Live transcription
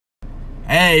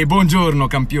Ehi, buongiorno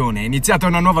campione, è iniziata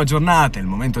una nuova giornata, è il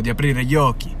momento di aprire gli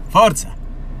occhi. Forza!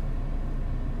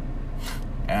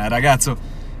 Ragazzo,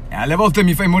 alle volte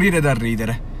mi fai morire dal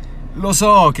ridere. Lo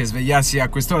so che svegliarsi a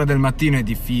quest'ora del mattino è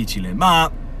difficile, ma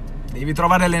devi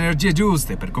trovare le energie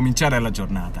giuste per cominciare la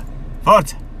giornata.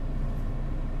 Forza!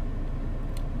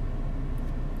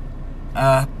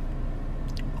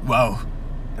 Wow,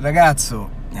 ragazzo,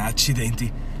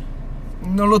 accidenti.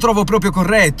 Non lo trovo proprio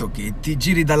corretto che ti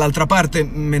giri dall'altra parte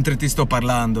mentre ti sto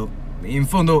parlando. In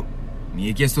fondo, mi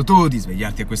hai chiesto tu di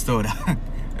svegliarti a quest'ora.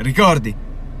 Ricordi?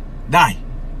 Dai!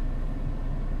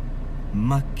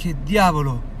 Ma che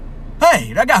diavolo?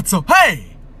 Ehi, ragazzo,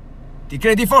 ehi! Ti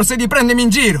credi forse di prendermi in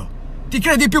giro? Ti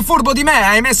credi più furbo di me?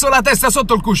 Hai messo la testa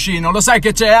sotto il cuscino, lo sai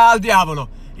che c'è al diavolo.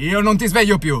 Io non ti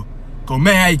sveglio più. Con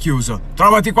me hai chiuso.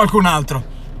 Trovati qualcun altro.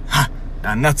 Ah,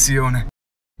 dannazione.